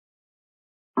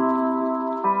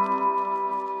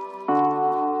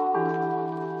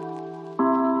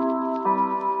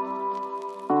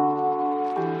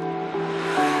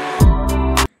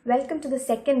Welcome to the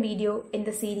second video in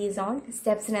the series on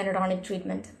steps in endodontic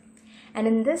treatment. And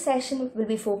in this session, we'll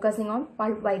be focusing on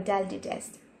Pulp Vitality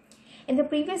Test. In the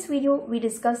previous video, we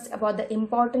discussed about the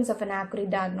importance of an accurate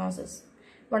diagnosis.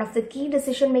 One of the key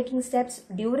decision-making steps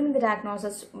during the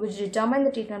diagnosis which determine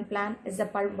the treatment plan is the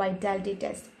Pulp Vitality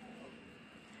Test.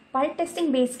 Pulp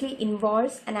testing basically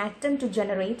involves an attempt to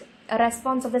generate a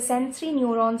response of the sensory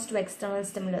neurons to external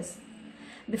stimulus.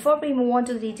 Before we move on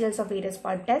to the details of various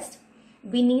pulp tests,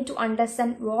 we need to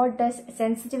understand what does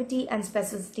sensitivity and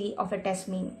specificity of a test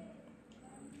mean.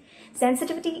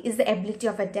 Sensitivity is the ability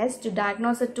of a test to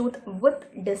diagnose a tooth with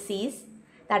disease,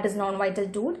 that is non-vital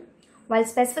tooth, while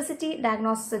specificity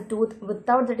diagnoses a tooth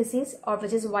without the disease or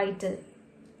which is vital.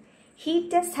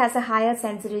 Heat test has a higher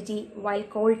sensitivity while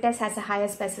cold test has a higher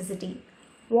specificity.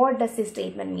 What does this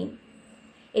statement mean?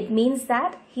 It means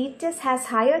that heat test has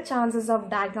higher chances of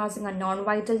diagnosing a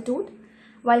non-vital tooth,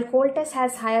 while cold test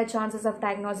has higher chances of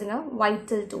diagnosing a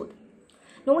vital tooth.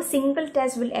 No single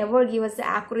test will ever give us the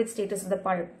accurate status of the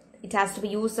pulp. It has to be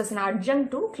used as an adjunct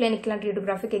to clinical and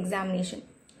radiographic examination.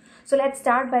 So let's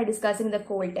start by discussing the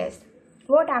cold test.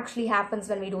 What actually happens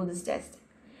when we do this test?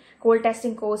 Cold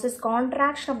testing causes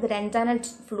contraction of the dentinal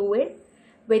fluid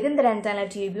within the dentinal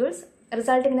tubules,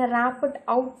 resulting in a rapid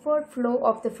outward flow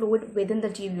of the fluid within the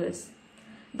tubules.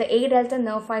 The A delta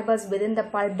nerve fibers within the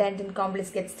pulp dentin complex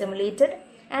get stimulated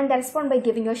and they respond by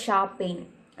giving you a sharp pain.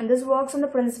 And this works on the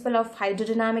principle of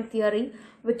hydrodynamic theory,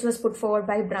 which was put forward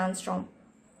by Brandstrom.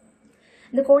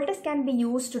 The cold test can be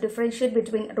used to differentiate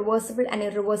between reversible and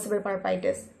irreversible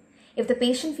pulpitis. If the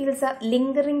patient feels a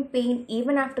lingering pain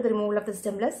even after the removal of the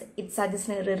stimulus, it suggests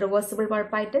an irreversible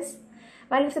pulpitis,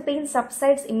 while if the pain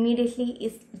subsides immediately,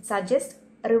 it suggests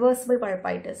reversible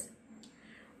pulpitis.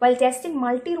 While testing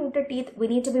multi-rooted teeth, we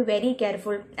need to be very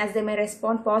careful as they may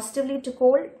respond positively to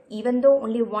cold even though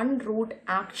only one root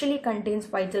actually contains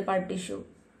vital pulp tissue.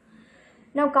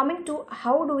 Now coming to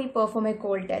how do we perform a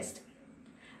cold test?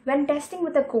 When testing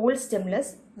with a cold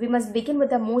stimulus, we must begin with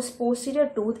the most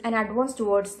posterior tooth and advance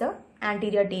towards the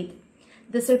anterior teeth.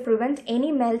 This will prevent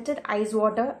any melted ice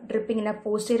water dripping in a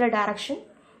posterior direction,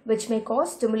 which may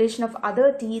cause stimulation of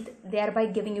other teeth, thereby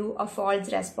giving you a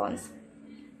false response.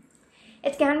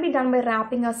 It can be done by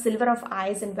wrapping a silver of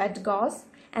ice in wet gauze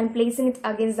and placing it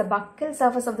against the buccal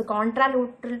surface of the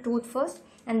contralateral tooth first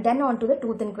and then onto the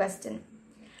tooth in question.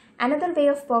 Another way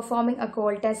of performing a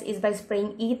cold test is by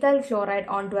spraying ethyl chloride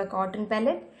onto a cotton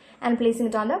pellet and placing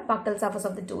it on the buccal surface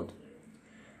of the tooth.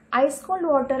 Ice cold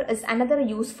water is another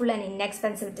useful and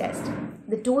inexpensive test.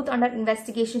 The tooth under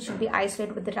investigation should be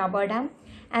isolated with the rubber dam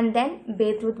and then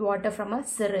bathed with water from a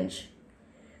syringe.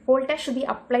 Cold test should be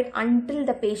applied until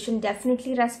the patient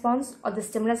definitely responds or the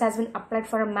stimulus has been applied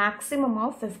for a maximum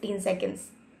of 15 seconds.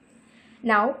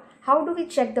 Now, how do we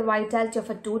check the vitality of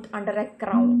a tooth under a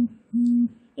crown?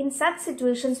 In such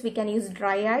situations, we can use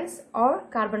dry ice or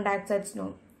carbon dioxide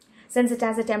snow. Since it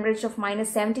has a temperature of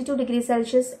minus 72 degrees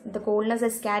Celsius, the coldness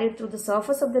is carried through the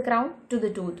surface of the crown to the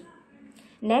tooth.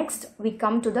 Next, we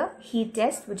come to the heat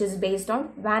test, which is based on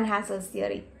Van Hassel's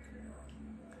theory.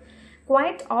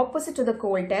 Quite opposite to the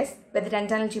cold test, where the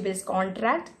dentinal tubules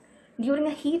contract, during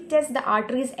a heat test the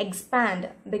arteries expand,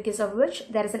 because of which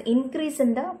there is an increase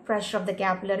in the pressure of the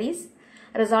capillaries,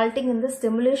 resulting in the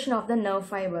stimulation of the nerve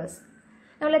fibers.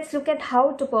 Now let's look at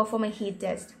how to perform a heat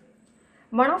test.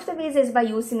 One of the ways is by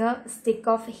using a stick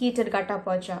of heated gutta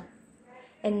percha.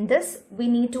 In this, we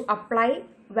need to apply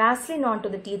Vaseline onto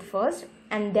the teeth first,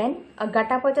 and then a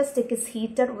gutta percha stick is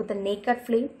heated with a naked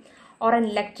flame or an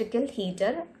electrical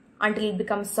heater until it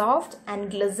becomes soft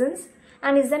and glistens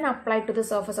and is then applied to the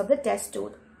surface of the test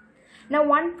tooth. Now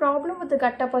one problem with the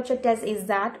gutta percha test is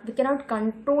that we cannot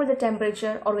control the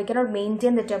temperature or we cannot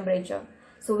maintain the temperature.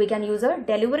 So we can use a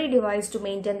delivery device to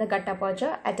maintain the gutta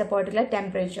percha at a particular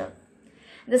temperature.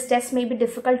 This test may be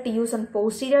difficult to use on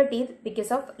posterior teeth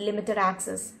because of limited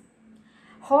access.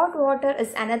 Hot water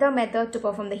is another method to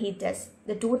perform the heat test.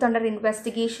 The tooth under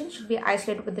investigation should be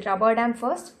isolated with the rubber dam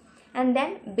first and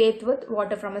then bathed with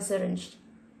water from a syringe.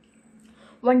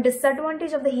 One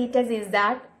disadvantage of the heat test is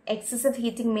that excessive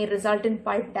heating may result in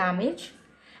pulp damage,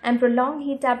 and prolonged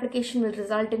heat application will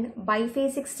result in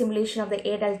biphasic stimulation of the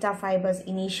A delta fibers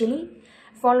initially,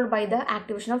 followed by the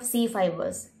activation of C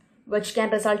fibers, which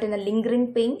can result in a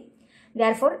lingering pain.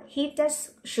 Therefore, heat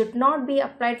tests should not be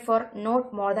applied for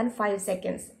not more than 5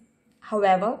 seconds.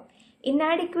 However,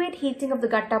 inadequate heating of the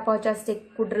gutta percha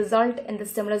stick could result in the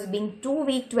stimulus being too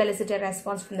weak to elicit a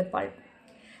response from the pulp.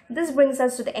 This brings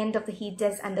us to the end of the heat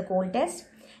test and the cold test.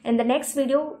 In the next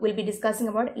video, we'll be discussing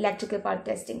about electrical pulp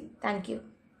testing. Thank you.